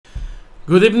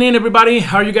Good evening, everybody.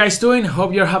 How are you guys doing?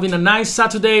 Hope you're having a nice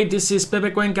Saturday. This is Pepe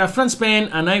Cuenca from Spain,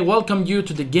 and I welcome you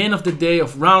to the game of the day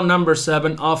of round number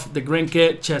 7 of the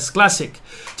GRENKE Chess Classic.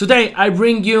 Today, I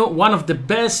bring you one of the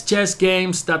best chess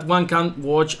games that one can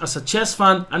watch as a chess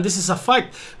fan, and this is a fight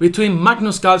between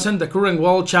Magnus Carlsen, the current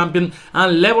world champion,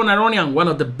 and Levon Aronian, one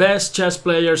of the best chess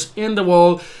players in the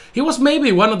world. He was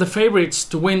maybe one of the favorites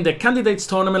to win the candidates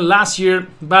tournament last year,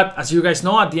 but as you guys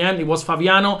know, at the end it was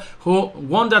Fabiano who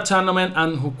won that tournament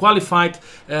and who qualified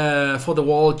for the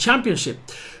world championship.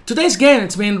 Today's game,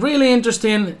 it's been really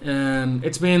interesting and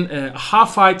it's been a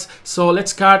half fight, so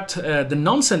let's cut the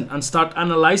nonsense and start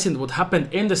analyzing what happened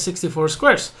in the 64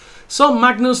 squares. So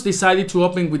Magnus decided to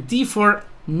open with d4.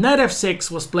 Knight f6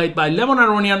 was played by Levon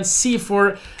Aronian,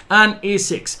 c4 and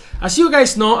e6. As you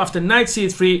guys know, after knight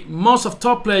c3, most of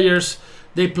top players,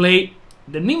 they play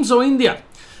the Nimzo India.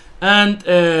 And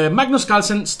Magnus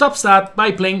Carlsen stops that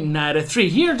by playing knight f3.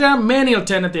 Here there are many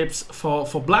alternatives for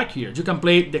black here. You can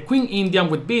play the Queen Indian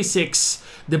with b6,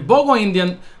 the Bogo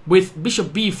Indian with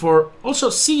bishop b4, also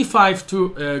c5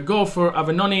 to go for a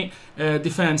Venoni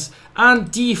defense,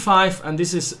 and d5, and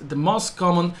this is the most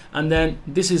common. And then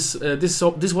this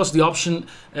was the option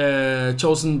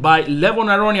chosen by Levon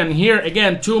Aronian. Here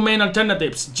again, two main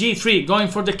alternatives: g3 going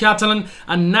for the Catalan,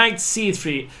 and knight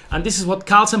c3, and this is what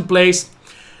Carlsen plays.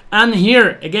 And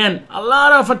here again, a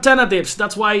lot of alternatives.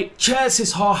 That's why chess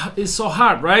is so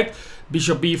hard, right?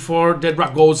 Bishop b4, the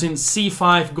Ragozin,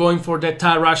 c5 going for the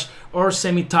Tarrasch or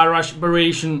semi-Tarrasch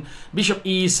variation, bishop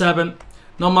e7,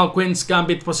 normal queen's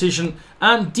gambit position,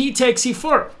 and d takes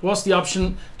e4 was the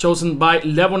option chosen by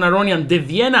Levon Aronian, the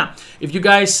Vienna. If you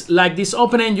guys like this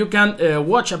opening, you can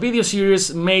watch a video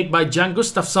series made by Jan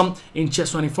Gustafsson in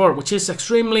Chess24, which is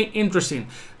extremely interesting.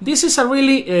 This is a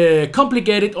really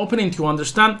complicated opening to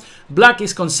understand. Black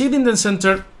is conceding the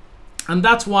center, and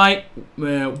that's why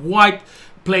white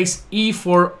plays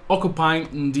e4,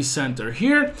 occupying the center.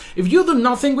 Here, if you do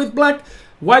nothing with black,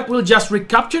 white will just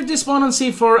recapture this pawn on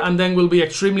c4 and then will be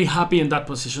extremely happy in that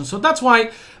position. So that's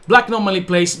why black normally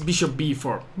plays bishop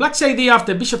b4. Black's idea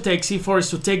after bishop takes e4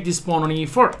 is to take this pawn on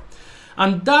e4.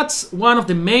 And that's one of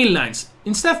the main lines.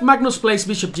 Instead, Magnus plays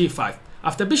bishop g5.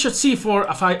 After bishop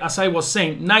c4, as I was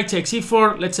saying, knight takes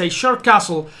e4, let's say short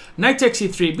castle, knight takes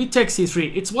e3, b takes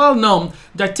e3. It's well known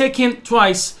that taking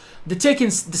twice, the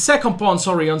second pawn,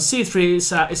 sorry, on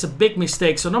c3 is a big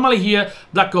mistake. So normally here,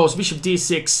 black goes bishop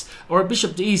d6 or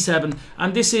bishop e7,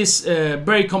 and this is a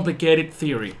very complicated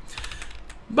theory.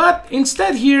 But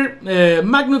instead here,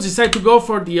 Magnus decided to go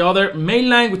for the other main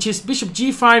line, which is bishop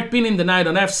g5, pinning the knight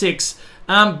on f6,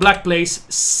 and black plays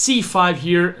c5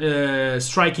 here,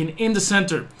 striking in the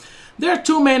center. There are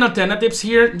two main alternatives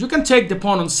here. You can take the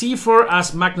pawn on c4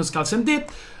 as Magnus Carlsen did.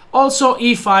 Also,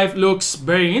 e5 looks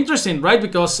very interesting, right?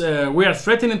 Because we are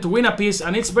threatening to win a piece,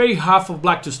 and it's very hard for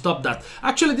black to stop that.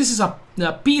 Actually, this is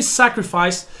a piece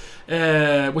sacrifice,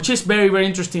 which is very, very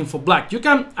interesting for black. You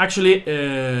can actually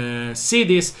see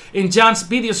this in Jan's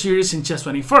video series in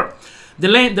Chess24. The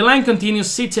line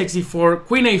continues: c takes d4,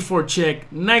 queen a4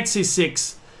 check, knight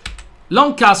c6,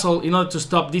 long castle in order to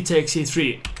stop d takes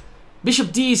e3,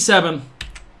 bishop d7,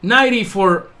 knight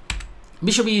e4,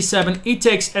 bishop e7, e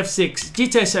takes f6, g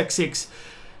takes x6,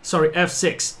 sorry,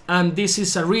 f6. And this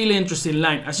is a really interesting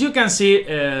line. As you can see,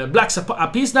 black's a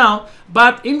piece down,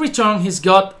 but in return he's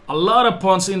got a lot of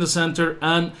pawns in the center,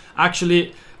 and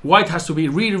actually white has to be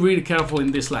really, really careful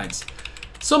in these lines.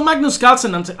 So Magnus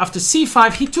Carlsen, after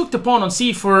c5, he took the pawn on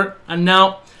c4, and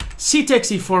now c takes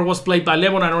e4 was played by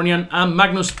Levon Aronian, and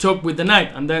Magnus took with the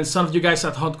knight. And then some of you guys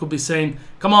at home could be saying,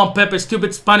 come on Pepe,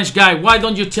 stupid Spanish guy, why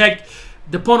don't you take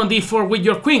the pawn on d4 with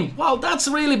your queen? Well, that's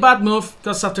a really bad move,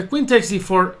 because after queen takes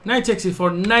e4, knight takes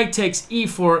e4, knight takes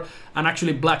e4, and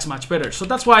actually black's much better. So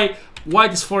that's why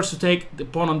white is forced to take the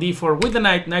pawn on d4 with the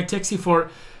knight, knight takes e4,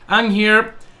 and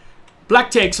here black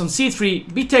takes on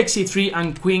c3, b takes c3,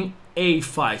 and queen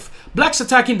a5. Black's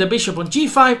attacking the bishop on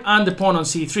g5 and the pawn on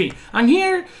c3. And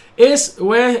here is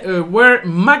where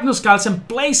Magnus Carlsen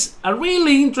plays a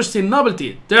really interesting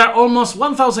novelty. There are almost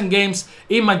 1,000 games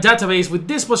in my database with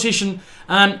this position,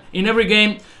 and in every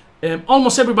game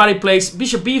almost everybody plays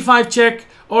bishop b5 check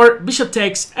or bishop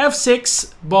takes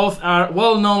f6. Both are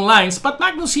well-known lines, but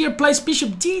Magnus here plays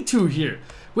bishop d2 here,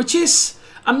 which is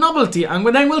a novelty, and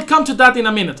then we'll come to that in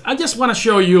a minute. I just want to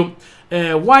show you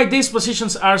why these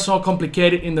positions are so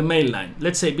complicated in the main line.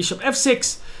 Let's say bishop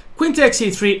f6, queen takes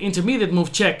e3, intermediate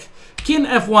move check, king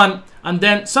f1, and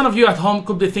then some of you at home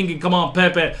could be thinking, come on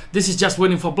Pepe, this is just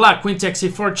winning for black, queen takes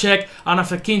e4 check, and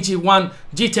after king g1,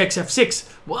 g takes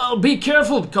f6. Well, be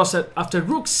careful, because after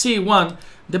rook c1,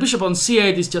 the bishop on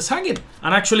c8 is just hanging,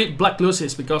 and actually black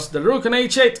loses because the rook on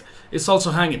h8 is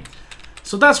also hanging.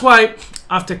 So that's why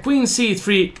after queen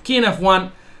c3, king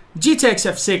f1, g takes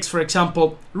f6 for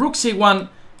example, rook c1,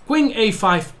 queen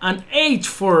a5 and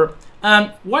h4,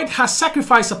 and white has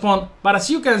sacrificed a pawn, but as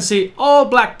you can see all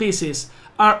black pieces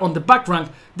are on the back rank.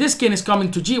 This king is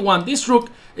coming to g1, this rook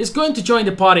is going to join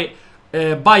the party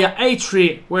via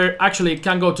h3, where actually it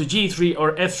can go to g3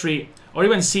 or f3 or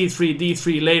even c3,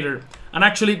 d3 later. And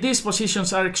actually these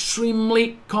positions are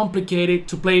extremely complicated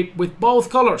to play with both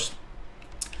colors.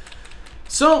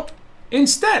 So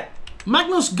instead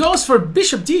Magnus goes for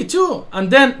bishop d2, and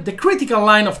then the critical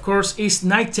line of course is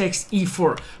knight takes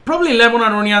e4. Probably Levon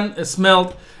Aronian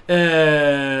smelled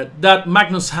that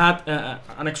Magnus had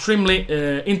an extremely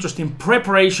interesting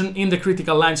preparation in the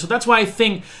critical line, so that's why I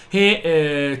think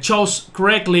he chose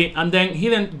correctly, and then he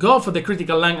didn't go for the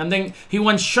critical line, and then he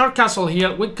went short castle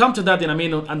here. We'll come to that in a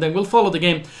minute, and then we'll follow the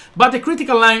game. But the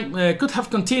critical line could have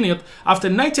continued after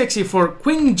knight takes e4,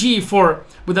 queen g4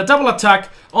 with a double attack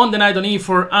on the knight on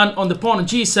e4 and on the pawn on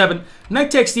g7,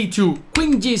 knight takes d2,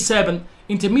 queen g7,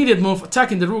 intermediate move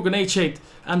attacking the rook on h8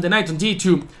 and the knight on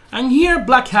d2. And here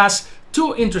black has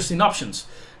two interesting options.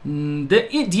 The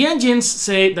engines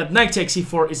say that knight takes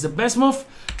e4 is the best move,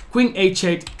 queen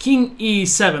h8, king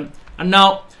e7, and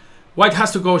now white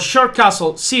has to go short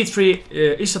castle, c3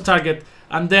 is a target,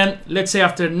 and then let's say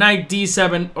after knight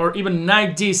d7 or even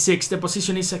knight d6 the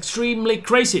position is extremely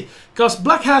crazy because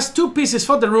black has two pieces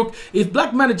for the rook. If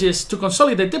black manages to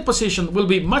consolidate the position will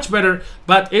be much better,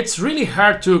 but it's really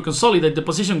hard to consolidate the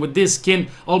position with this king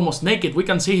almost naked. We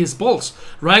can see his balls,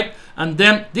 right? And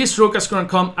then this rook is gonna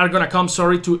come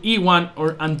to e1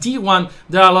 or and d1.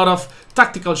 There are a lot of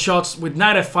tactical shots with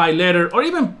knight f5 later, or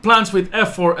even plans with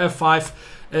f4 f5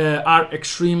 are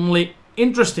extremely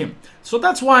interesting. So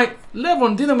that's why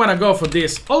Levon didn't want to go for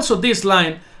this. Also this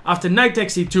line after knight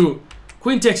takes e2,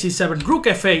 queen takes e7, rook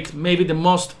f8, maybe the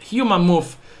most human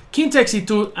move, king takes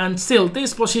e2, and still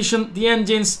this position the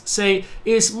engines say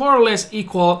is more or less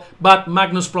equal, but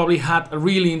Magnus probably had a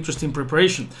really interesting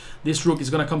preparation. This rook is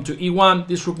going to come to e1,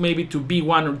 this rook maybe to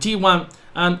b1 or d1,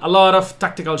 and a lot of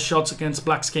tactical shots against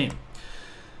black's game.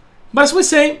 But as we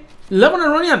say, Levon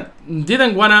Aronian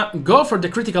didn't want to go for the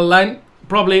critical line,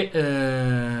 probably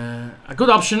a good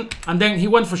option, and then he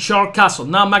went for short castle.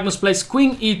 Now Magnus plays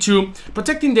queen e2,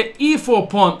 protecting the e4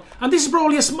 pawn, and this is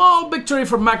probably a small victory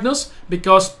for Magnus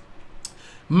because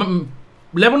Levon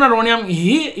Aronian,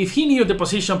 if he knew the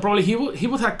position, probably he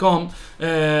would have gone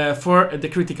for the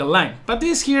critical line. But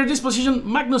this position,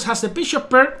 Magnus has the bishop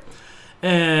pair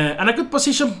and a good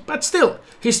position, but still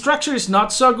his structure is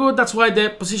not so good. That's why the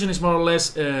position is more or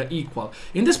less equal.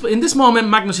 In this moment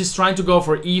Magnus is trying to go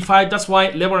for e5. That's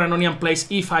why Levon Aronian plays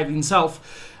e5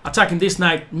 himself, attacking this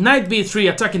knight, knight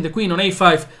b3, attacking the queen on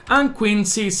a5, and queen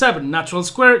c7, natural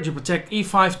square. You protect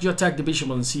e5, you attack the bishop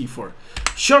on c4.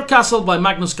 Short castle by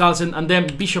Magnus Carlsen, and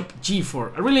then bishop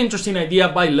g4. A really interesting idea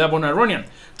by Levon Aronian,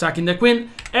 attacking the queen,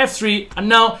 f3, and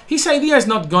now his idea is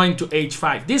not going to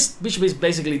h5. This bishop is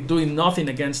basically doing nothing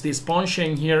against this pawn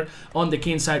chain here on the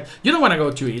king side. You don't want to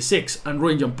go to e6 and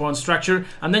ruin your pawn structure,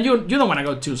 and then you don't want to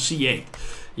go to c8,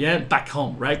 yeah, back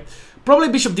home, right? Probably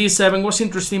bishop d7 was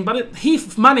interesting, but he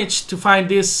managed to find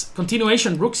this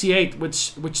continuation, rook c8,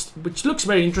 which looks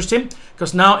very interesting,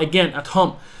 because now again at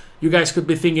home you guys could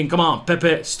be thinking, come on,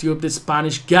 Pepe, stupid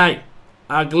Spanish guy,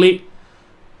 ugly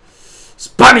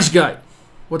Spanish guy.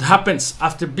 What happens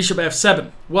after bishop f7?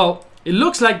 Well, it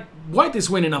looks like white is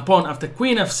winning a pawn after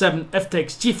queen f7, f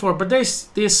takes g4, but there's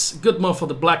this good move for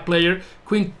the black player,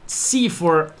 queen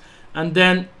c4, and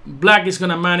then black is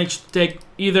gonna manage to take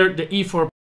either the e4.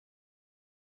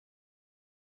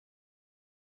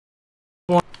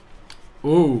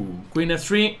 Oh, queen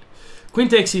f3, queen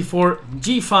takes e4,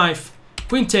 g5,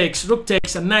 queen takes, rook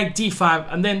takes, and knight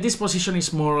d5, and then this position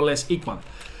is more or less equal.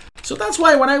 So that's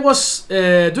why when I was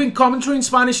doing commentary in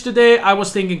Spanish today, I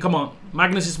was thinking, come on,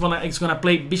 Magnus is gonna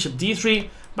play bishop d3,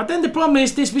 but then the problem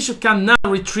is this bishop can now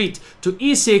retreat to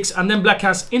e6, and then black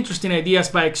has interesting ideas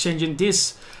by exchanging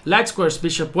this light squares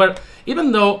bishop, where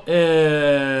even though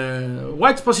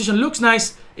white's position looks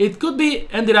nice, it could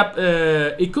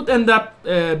end up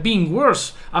being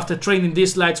worse after training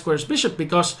this light squares bishop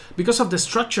because of the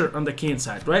structure on the king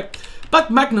side, right? But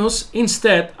Magnus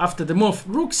instead, after the move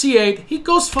rook c8, he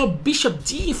goes for bishop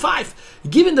d5,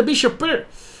 giving the bishop pair.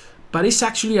 But it's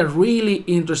actually a really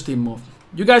interesting move.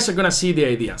 You guys are gonna see the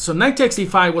idea. So knight takes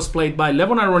d5 was played by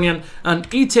Levon Aronian, and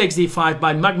e takes d5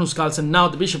 by Magnus Carlsen. Now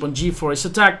the bishop on g4 is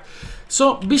attacked.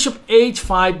 So bishop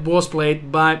h5 was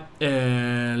played by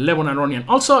Levon Aronian,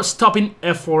 also stopping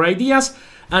f4 ideas.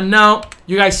 And now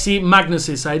you guys see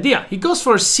Magnus's idea. He goes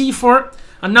for c4,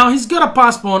 and now he's got a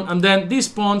pass pawn, and then these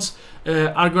pawns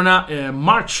are gonna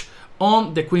march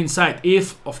on the queen side.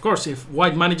 If, of course, if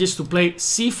white manages to play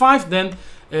c5, then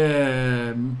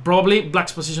probably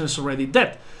black's position is already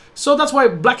dead. So that's why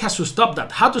black has to stop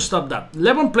that. How to stop that?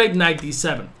 Levon played knight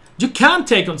d7. You can't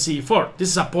take on c4. This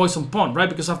is a poison pawn, right?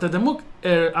 Because after the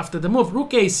move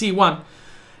rook a c1,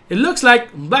 it looks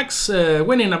like black's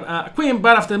winning a queen,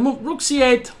 but after the move rook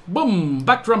c8, boom,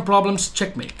 background problems,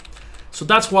 checkmate. So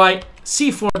that's why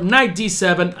c4, knight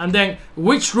d7, and then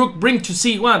which rook bring to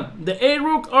c1? The a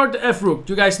rook or the f rook?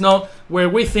 You guys know where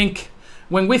we think,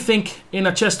 when we think in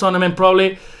a chess tournament,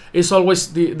 probably it's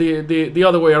always the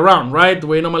other way around, right?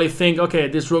 We normally think, okay,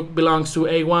 this rook belongs to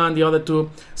a1, the other to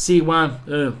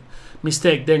c1.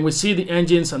 Mistake. Then we see the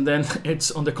engines, and then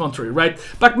it's on the contrary, right?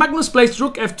 But Magnus plays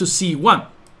rook f to c1.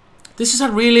 This is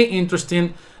a really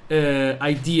interesting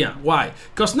idea. Why?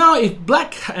 Because now if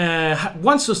black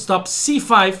wants to stop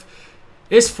c5,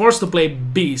 is forced to play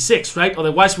b6, right?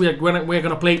 Otherwise we're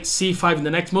gonna play c5 in the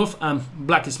next move, and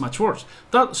black is much worse.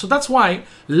 So that's why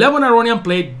Levon Aronian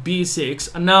played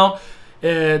b6, and now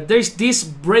there's this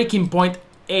breaking point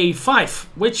a5,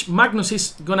 which Magnus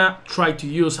is gonna try to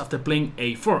use after playing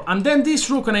a4, and then this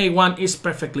rook on a1 is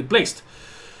perfectly placed.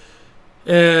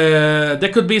 There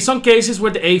could be some cases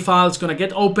where the a file is gonna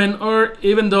get open, or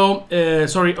even though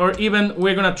or even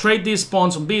we're gonna trade these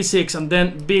pawns on b6, and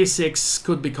then b6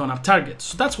 could become a target.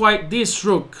 So that's why this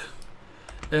rook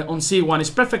on c1 is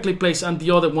perfectly placed, and the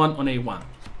other one on a1.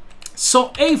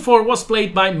 So a4 was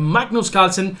played by Magnus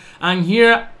Carlsen, and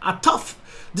here a tough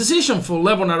decision for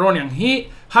Levon Aronian. He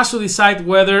has to decide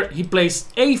whether he plays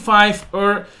a5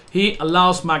 or he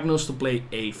allows Magnus to play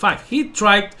a5. He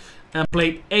tried and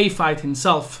played a5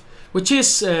 himself, which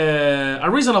is a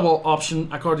reasonable option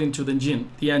according to the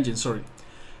engine.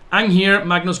 And here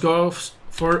Magnus goes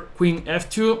for queen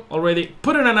f2, already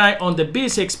putting an eye on the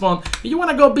b6 pawn. If you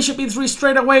want to go bishop e3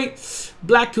 straight away,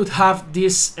 black could have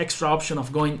this extra option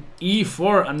of going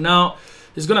e4, and now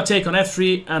he's gonna take on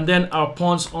f3, and then our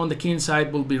pawns on the king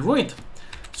side will be ruined.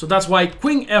 So that's why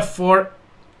queen f4,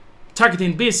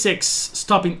 targeting b6,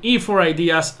 stopping e4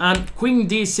 ideas, and queen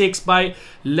d6 by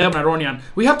Levon Aronian.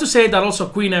 We have to say that also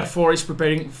queen f4 is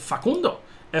preparing Facundo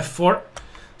f4.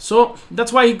 So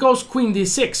that's why he goes queen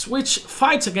d6, which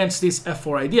fights against this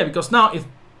f4 idea, because now if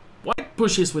white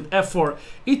pushes with f4,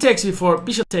 e takes e4,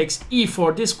 bishop takes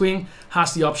e4, this queen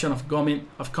has the option of coming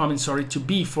to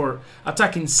b4,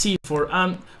 attacking c4,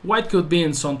 and white could be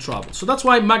in some trouble. So that's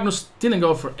why Magnus didn't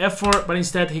go for f4, but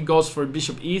instead he goes for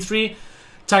bishop e3,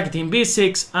 targeting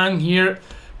b6, and here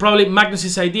probably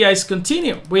Magnus's idea is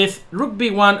continue with rook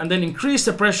b1 and then increase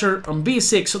the pressure on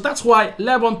b6. So that's why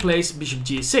Levon plays bishop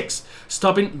g6,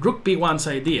 stopping rook b1's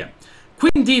idea.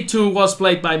 Queen d2 was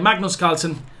played by Magnus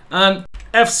Carlsen, and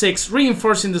f6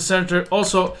 reinforcing the center,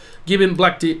 also giving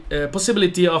black the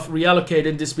possibility of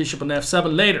reallocating this bishop on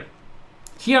f7 later.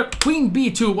 Here queen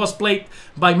b2 was played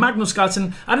by Magnus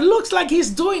Carlsen, and it looks like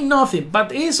he's doing nothing,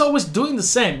 but he's always doing the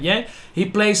same. Yeah, he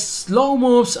plays slow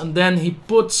moves, and then he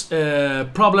puts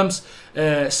problems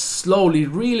slowly,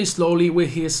 really slowly, with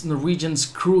his Norwegian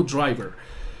screwdriver.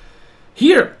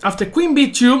 Here, after queen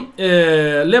b2,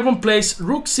 Levon plays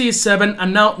rook c7,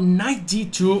 and now knight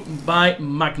d2 by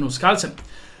Magnus Carlsen.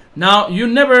 Now you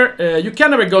can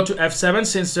never go to f7,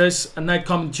 since there's a knight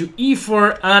coming to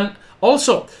e4, and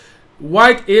also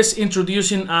white is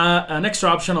introducing an extra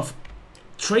option of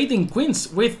trading queens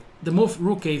with the move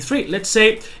rook a3. Let's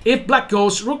say if black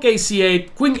goes rook a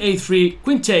c8, queen a3,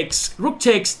 queen takes, rook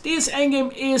takes, this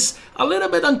endgame is a little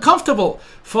bit uncomfortable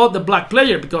for the black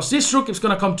player, because this rook is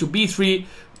going to come to b3,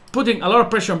 putting a lot of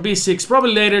pressure on b6,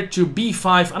 probably later to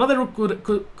b5. Another rook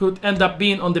could end up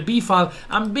being on the b file,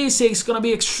 and b6 is going to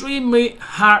be extremely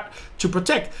hard to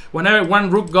protect. Whenever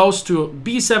one rook goes to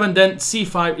b7, then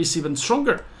c5 is even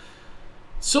stronger.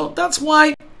 So that's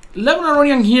why Levon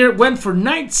Aronian here went for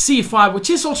knight c5, which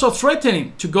is also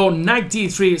threatening to go knight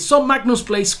d3. So Magnus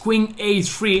plays queen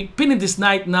a3, pinning this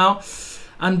knight now.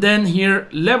 And then here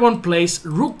Levon plays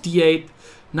rook d8.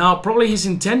 Now probably he's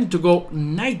intending to go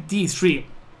knight d3.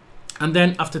 And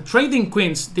then after trading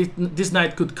queens, this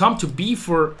knight could come to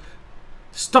b4,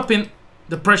 stopping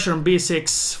the pressure on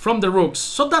b6 from the rooks.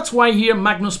 So that's why here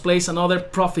Magnus plays another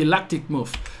prophylactic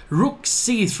move, rook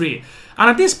c3. And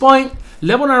at this point,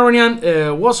 Levon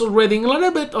Aronian was already in a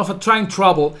little bit of a trying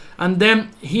trouble, and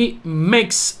then he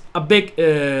makes a big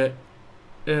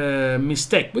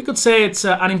mistake. We could say it's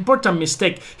an important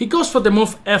mistake. He goes for the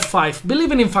move f5,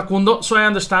 believing in Facundo, so I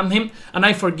understand him and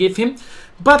I forgive him.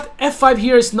 But f5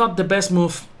 here is not the best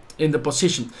move in the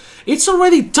position. It's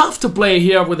already tough to play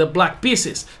here with the black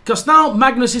pieces, because now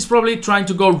Magnus is probably trying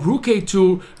to go rook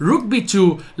a2, rook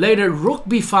b2, later rook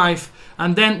b5,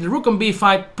 and then the rook on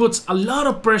b5 puts a lot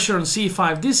of pressure on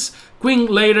c5. This queen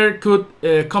later could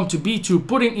come to b2,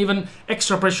 putting even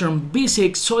extra pressure on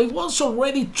b6, so it was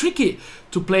already tricky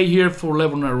to play here for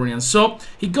Levon Aronian. So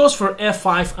he goes for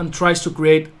f5 and tries to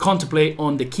create counterplay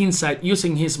on the king side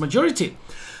using his majority.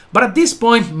 But at this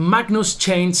point, Magnus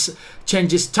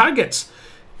changes targets.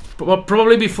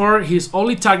 Probably before his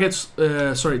only target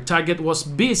was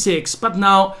b6, but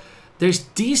now there's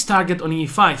this target on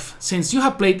e5. Since you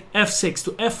have played f6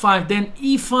 to f5, then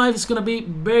e5 is gonna be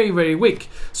very, very weak.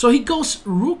 So he goes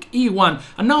rook e1,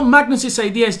 and now Magnus's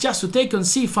idea is just to take on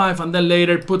c5 and then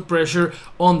later put pressure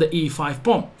on the e5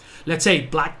 pawn. Let's say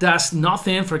black does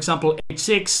nothing, for example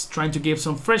h6, trying to give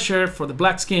some pressure for the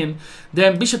black skin.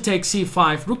 Then bishop takes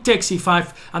c5, rook takes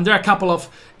c5, and there are a couple of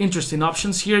interesting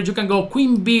options here. You can go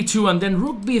queen b2 and then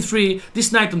rook b3.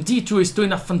 This knight on d2 is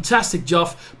doing a fantastic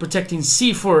job protecting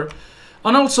c4.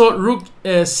 And also rook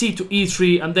c to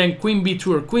e3 and then queen b2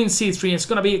 or queen c3. It's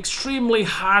going to be extremely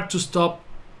hard to stop,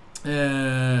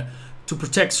 to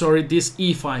protect, this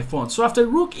e5 pawn. So after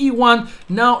rook e1,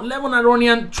 now Levon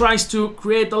Aronian tries to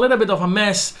create a little bit of a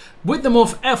mess with the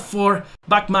move f4.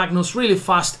 Back Magnus really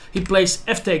fast. He plays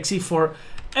f takes e4,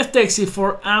 f takes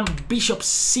e4, and bishop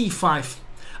c5.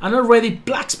 And already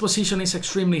black's position is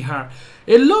extremely hard.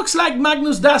 It looks like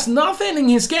Magnus does nothing in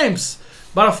his games.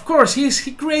 But of course,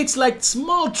 he creates like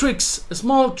small tricks,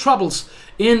 small troubles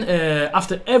in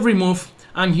after every move.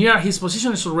 And here his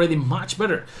position is already much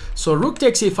better. So rook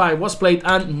takes e5 was played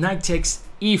and knight takes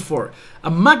e4.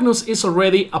 And Magnus is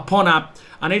already a pawn up,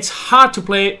 and it's hard to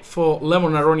play for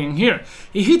Levon Aronian here.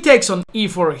 If he takes on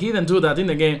e4, he didn't do that in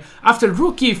the game. After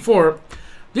rook e4,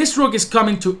 this rook is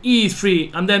coming to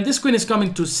e3, and then this queen is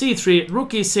coming to c3,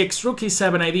 rook e6, rook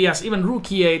e7 ideas, even rook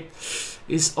e8.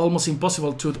 Is almost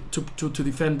impossible to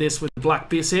defend this with black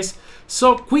pieces.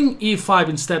 So queen e5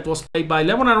 instead was played by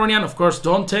Levon Aronian. Of course,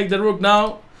 don't take the rook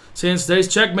now, since there is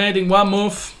checkmate in one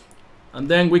move, and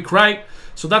then we cry.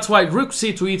 So that's why rook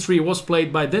c to e3 was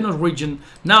played by the Norwegian.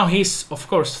 Now he's, of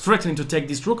course, threatening to take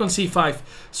this rook on c5.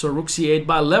 So rook c8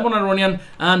 by Levon Aronian,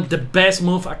 and the best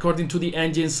move, according to the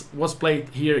engines, was played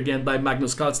here again by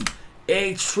Magnus Carlsen.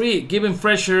 h3, giving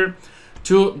pressure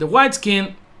to the white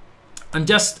skin, and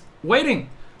just waiting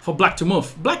for black to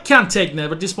move. Black can't take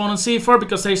never this pawn on c4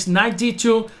 because there is knight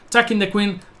d2, attacking the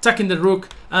queen, attacking the rook,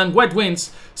 and white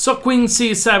wins. So queen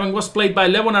c7 was played by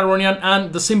Levon Aronian,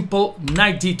 and the simple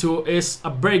knight d2 is a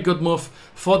very good move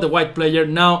for the white player.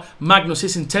 Now Magnus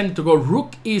is intending to go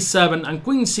rook e7 and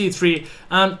queen c3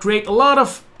 and create a lot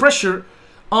of pressure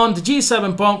on the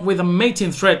g7 pawn with a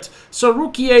mating threat. So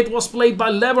rook e8 was played by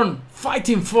Levon,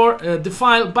 fighting for the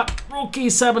file, but rook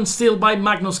e7 still by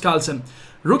Magnus Carlsen.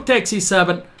 Rook takes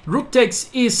e7, rook takes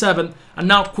e7, and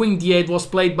now queen d8 was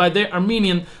played by the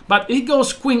Armenian, but he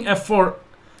goes queen f4,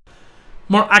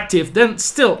 more active. Then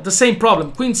still the same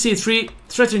problem, queen c3,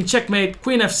 threatening checkmate,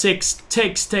 queen f6,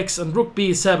 takes, and rook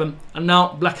b7, and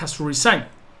now black has to resign.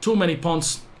 Too many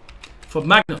pawns for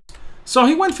Magnus. So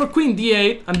he went for queen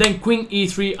d8 and then queen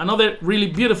e3, another really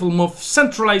beautiful move,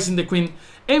 centralizing the queen,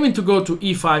 aiming to go to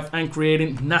e5 and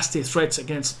creating nasty threats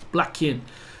against black king.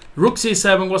 Rook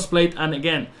c7 was played, and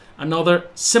again another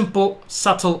simple,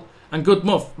 subtle, and good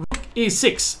move. Rook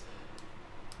e6.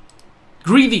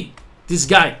 Greedy, this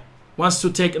guy wants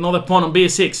to take another pawn on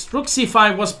b6. Rook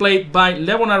c5 was played by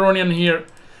Levon Aronian here,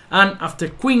 and after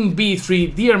queen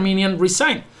b3, the Armenian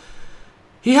resigned.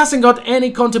 He hasn't got any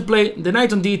contemplate. The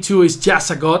knight on d2 is just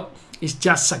a god. It's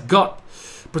just a god,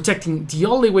 protecting the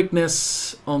only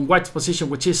weakness on white's position,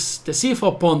 which is the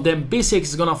c4 pawn. Then b6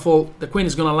 is gonna fall, the queen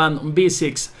is gonna land on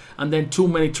b6, and then too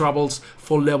many troubles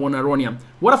for Levon Aronian.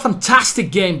 What a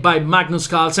fantastic game by Magnus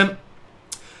Carlsen,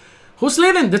 who's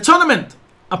leading the tournament.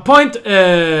 A point,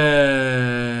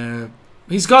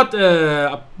 he's got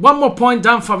one more point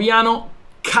than Fabiano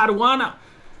Caruana.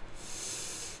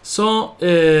 So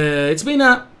it's been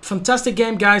a fantastic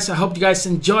game, guys. I hope you guys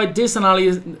enjoyed this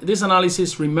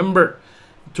analysis. Remember,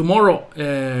 tomorrow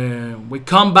we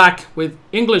come back with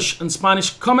English and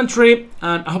Spanish commentary,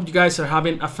 and I hope you guys are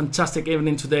having a fantastic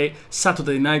evening today,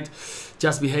 Saturday night.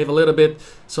 Just behave a little bit,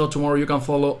 so tomorrow you can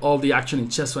follow all the action in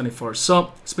Chess 24.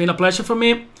 So it's been a pleasure for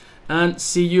me, and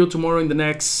see you tomorrow in the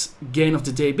next game of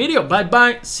the day video. Bye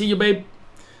bye. See you, babe.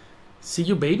 See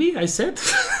you, baby, I said.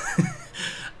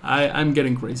 I'm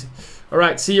getting crazy. All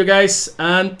right, see you guys,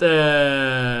 and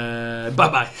bye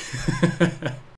bye.